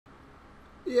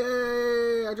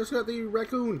Yay! I just got the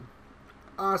raccoon.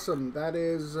 Awesome. That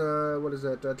is, what is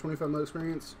that, 25 mil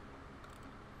experience?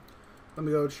 Let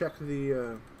me go check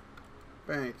the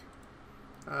bank.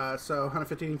 So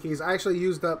 115 keys. I actually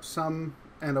used up some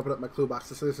and opened up my clue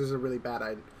boxes, so this is a really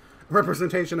bad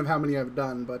representation of how many I've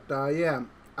done. But yeah,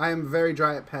 I am very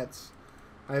dry at pets.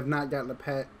 I have not gotten a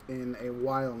pet in a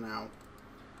while now.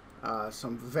 So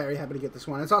I'm very happy to get this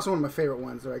one. It's also one of my favorite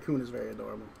ones. The raccoon is very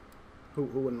adorable. Who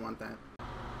wouldn't want that?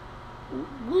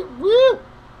 Woo! Woo!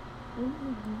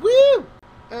 Woo!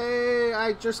 Hey,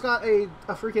 I just got a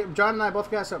freaking... John and I both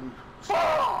got something.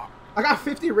 I got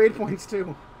 50 raid points, too.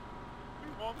 We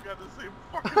both got the same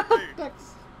fucking thing.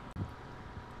 Thanks.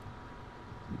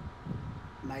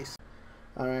 Nice.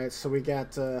 Alright, so we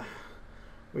got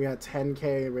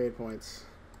 10k raid points.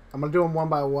 I'm gonna do them one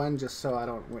by one just so I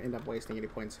don't end up wasting any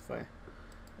points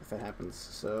if it happens.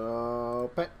 So,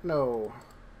 pet, no.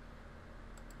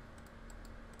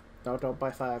 Don't buy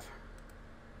 5.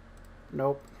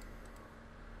 Nope.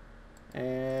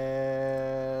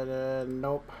 And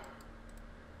nope.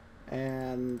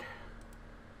 And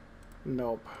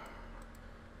nope.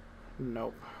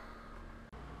 Nope.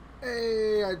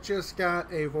 Hey, I just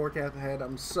got a Vorkath head.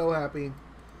 I'm so happy.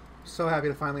 So happy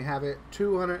to finally have it.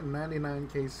 299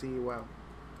 KC. Wow.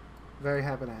 Very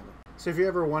happy to have it. So if you're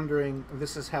ever wondering,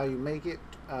 this is how you make it.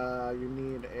 You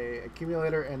need a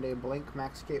accumulator and a blank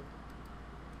Petscape.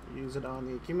 Use it on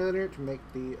the accumulator to make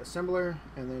the assembler,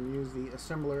 and then use the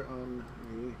assembler on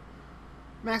the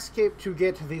Petscape to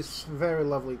get this very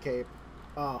lovely cape.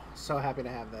 Oh, so happy to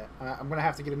have that. I'm gonna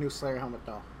have to get a new Slayer helmet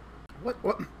though. What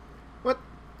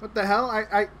the hell?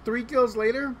 I 3 kills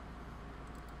later?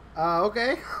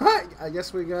 Okay. I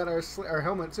guess we got our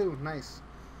helmet too. Nice.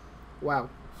 Wow,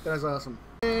 that is awesome.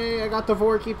 Hey, I got the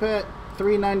Vorky pet.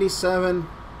 397.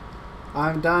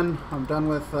 I'm done. I'm done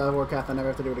with Vorkath. I never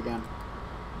have to do it again.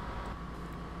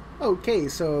 Okay,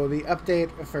 so the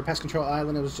update for Pest Control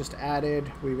Island, it was just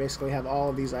added. We basically have all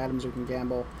of these items we can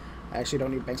gamble. I actually don't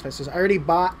need bank spaces. I already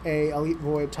bought a Elite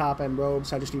Void top and robe,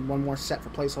 so I just need one more set for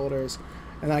placeholders.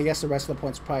 And then I guess the rest of the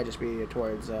points will probably just be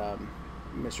towards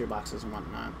mystery boxes and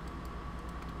whatnot.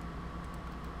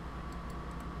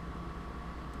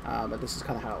 But this is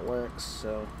kind of how it works,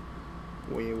 so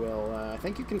we will, I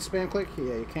think you can spam click.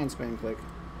 Yeah, you can spam click.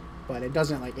 But it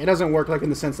doesn't work like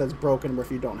in the sense that it's broken, where if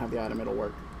you don't have the item, it'll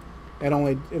work. It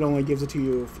only gives it to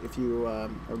you if you or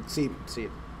see it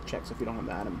checks if you don't have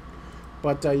the item,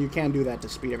 but you can do that to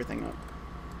speed everything up.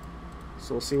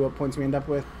 So we'll see what points we end up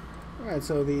with. All right,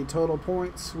 so the total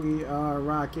points we are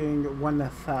rocking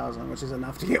 1,000, which is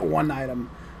enough to get one item.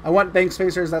 I want bank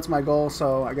spacers. That's my goal.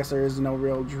 So I guess there is no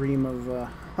real dream of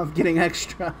getting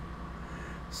extra.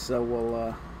 So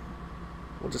we'll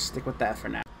just stick with that for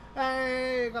now.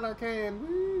 Hey, got arcane!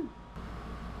 Woo!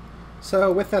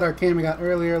 So with that arcane we got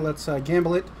earlier, let's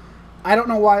gamble it. I don't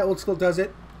know why Old School does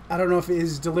it. I don't know if it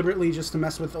is deliberately just to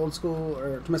mess with Old School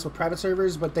or to mess with private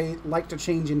servers, but they like to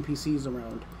change NPCs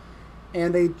around,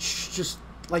 and they just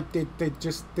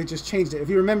changed it. If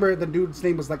you remember, the dude's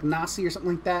name was like Nasi or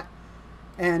something like that.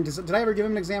 And did I ever give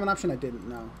him an examine option? I didn't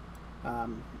know.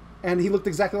 And he looked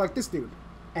exactly like this dude.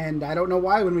 And I don't know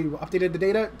why when we updated the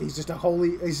data, he's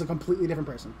a completely different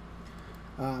person.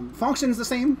 Function's the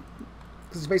same,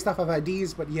 because it's based off of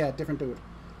IDs, but yeah, different dude.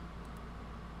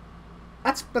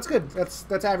 That's good.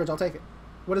 That's average. I'll take it.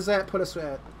 What does that put us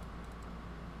at?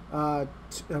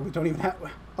 We don't even have...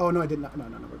 Oh, no, I did not. No,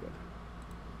 we're good.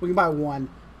 We can buy one.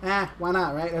 Why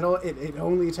not, right? It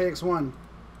only takes one.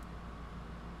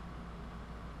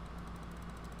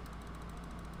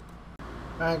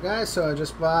 Alright guys, so I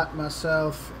just bought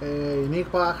myself a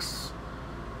unique box.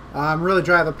 I'm really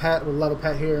dry of a pet. Would love a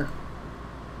pet here.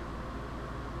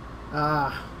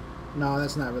 No,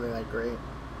 that's not really that great.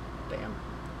 Damn.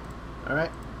 Alright.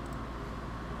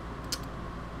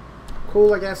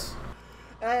 Cool, I guess.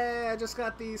 Hey, I just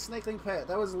got the snakeling pet.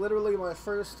 That was literally my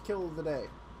first kill of the day.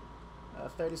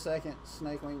 30-second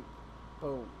snakeling.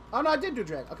 Boom. Oh no, I did do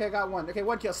drag. Okay, I got one. Okay,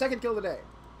 one kill. Second kill of the day.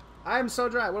 I am so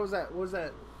dry. What was that? What was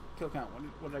that kill count?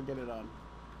 What did I get it on?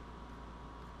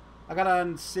 I got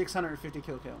on 650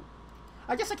 kill count.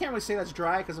 I guess I can't really say that's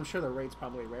dry because I'm sure the rate's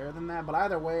probably rarer than that. But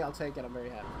either way, I'll take it. I'm very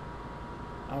happy.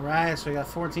 Alright, so we got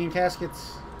 14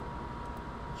 caskets.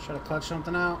 Try to clutch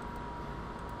something out.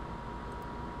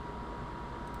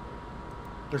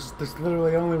 There's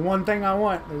literally only one thing I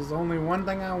want. There's only one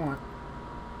thing I want.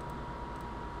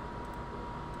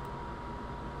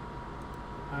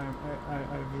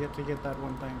 I've yet to get that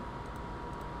one thing.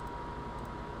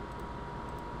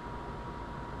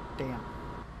 Damn.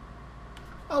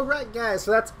 Alright guys,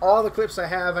 so that's all the clips I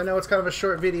have. I know it's kind of a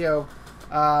short video,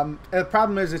 And the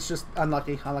problem is it's just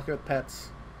unlucky with pets,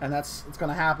 and it's going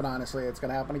to happen. Honestly, it's going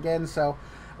to happen again. So,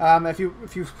 if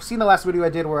you've seen the last video I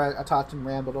did where I talked and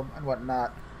rambled and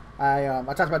whatnot, I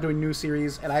talked about doing new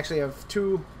series, and I actually have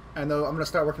 2. And I'm going to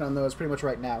start working on those pretty much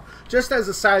right now, just as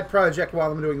a side project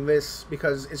while I'm doing this,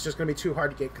 because it's just going to be too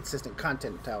hard to get consistent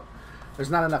content out. There's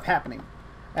not enough happening.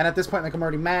 And at this point, like, I'm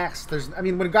already maxed. I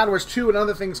mean, when God of Wars 2 and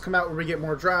other things come out where we get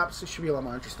more drops, it should be a lot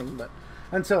more interesting. But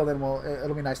until then,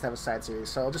 it'll be nice to have a side series.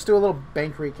 So I'll just do a little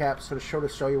bank recap, sort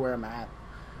of show you where I'm at.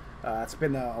 It's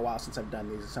been a while since I've done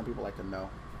these. Some people like to know.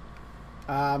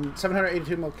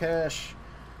 782 mil cash.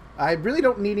 I really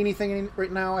don't need anything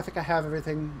right now. I think I have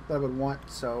everything that I would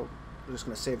want, so I'm just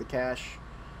going to save the cash.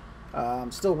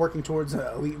 Still working towards an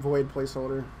Elite Void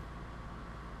placeholder.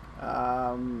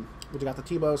 We got the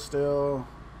T-Bow still.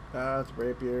 It's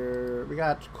Rapier. We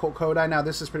got Kodai. Now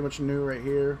this is pretty much new right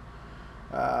here.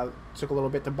 Took a little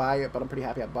bit to buy it, but I'm pretty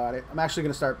happy I bought it. I'm actually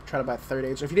going to start trying to buy Third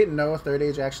Age. If you didn't know, Third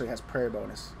Age actually has prayer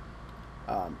bonus.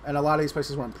 And a lot of these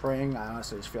places where I'm praying, I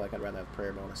honestly just feel like I'd rather have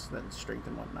prayer bonus than strength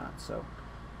and whatnot. So,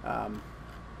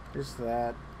 here's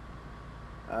that.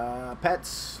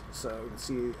 Pets. So you can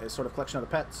see a sort of collection of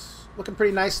the pets. Looking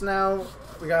pretty nice now.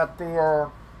 We got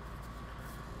the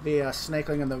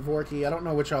Snakeling and the Vorky. I don't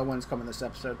know which all ones come in this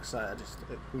episode because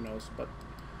who knows. But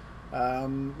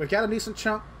we got a decent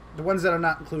chunk. The ones that are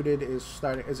not included is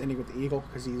ending with the Eagle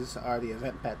because these are the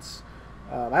event pets.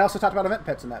 I also talked about event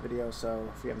pets in that video, so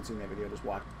if you haven't seen that video, just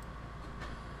watch.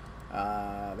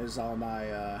 This is all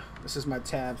my. This is my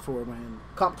tab for when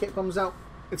Comp Kit comes out.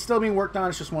 It's still being worked on.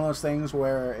 It's just one of those things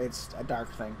where it's a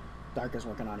Dark thing. Dark is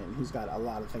working on it, and he's got a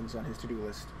lot of things on his to-do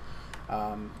list.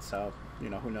 So you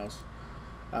know, who knows.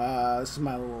 This is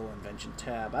my little invention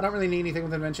tab. I don't really need anything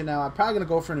with invention now. I'm probably gonna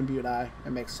go for an imbued eye.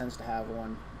 It makes sense to have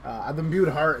one. The imbued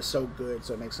heart is so good,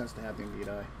 so it makes sense to have the imbued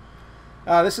eye.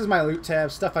 This is my loot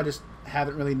tab. Stuff I just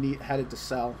haven't really had it to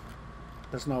sell.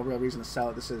 There's no real reason to sell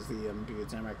it. This is the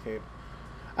imbued Samurai Cape.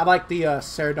 I like the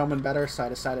Ceradomin better, so I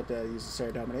decided to use the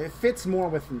Ceradomin. It fits more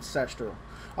with Ancestral.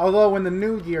 Although when the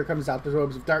new gear comes out, the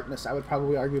Robes of Darkness, I would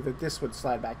probably argue that this would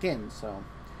slide back in. So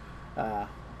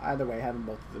either way, having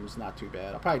both of them is not too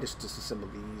bad. I'll probably just disassemble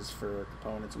these for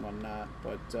components and whatnot.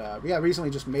 But yeah, I recently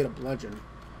just made a bludgeon.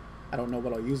 I don't know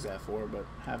what I'll use that for, but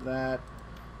have that.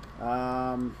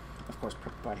 Of course,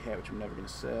 Purple Body Hat, which I'm never going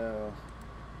to sell.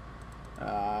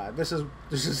 This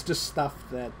is just stuff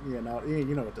that you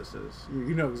know what this is.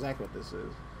 You know exactly what this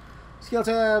is. Skill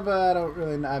tab. I don't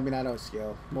really. I mean, I don't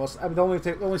skill. The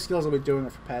only skills I'll be doing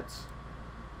are for pets.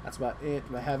 That's about it.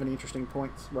 Do I have any interesting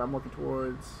points where I'm working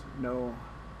towards? No.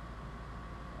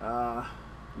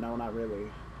 No, not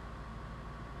really.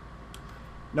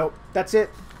 Nope. That's it.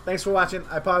 Thanks for watching.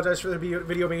 I apologize for the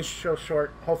video being so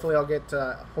short. Hopefully I'll get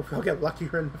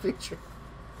luckier in the future.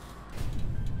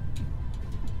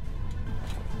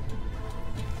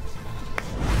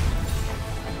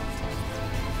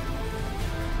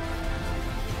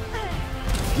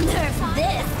 Nerf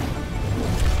this!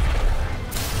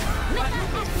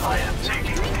 I am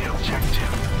taking the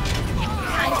objective.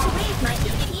 Time to raise my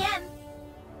EDP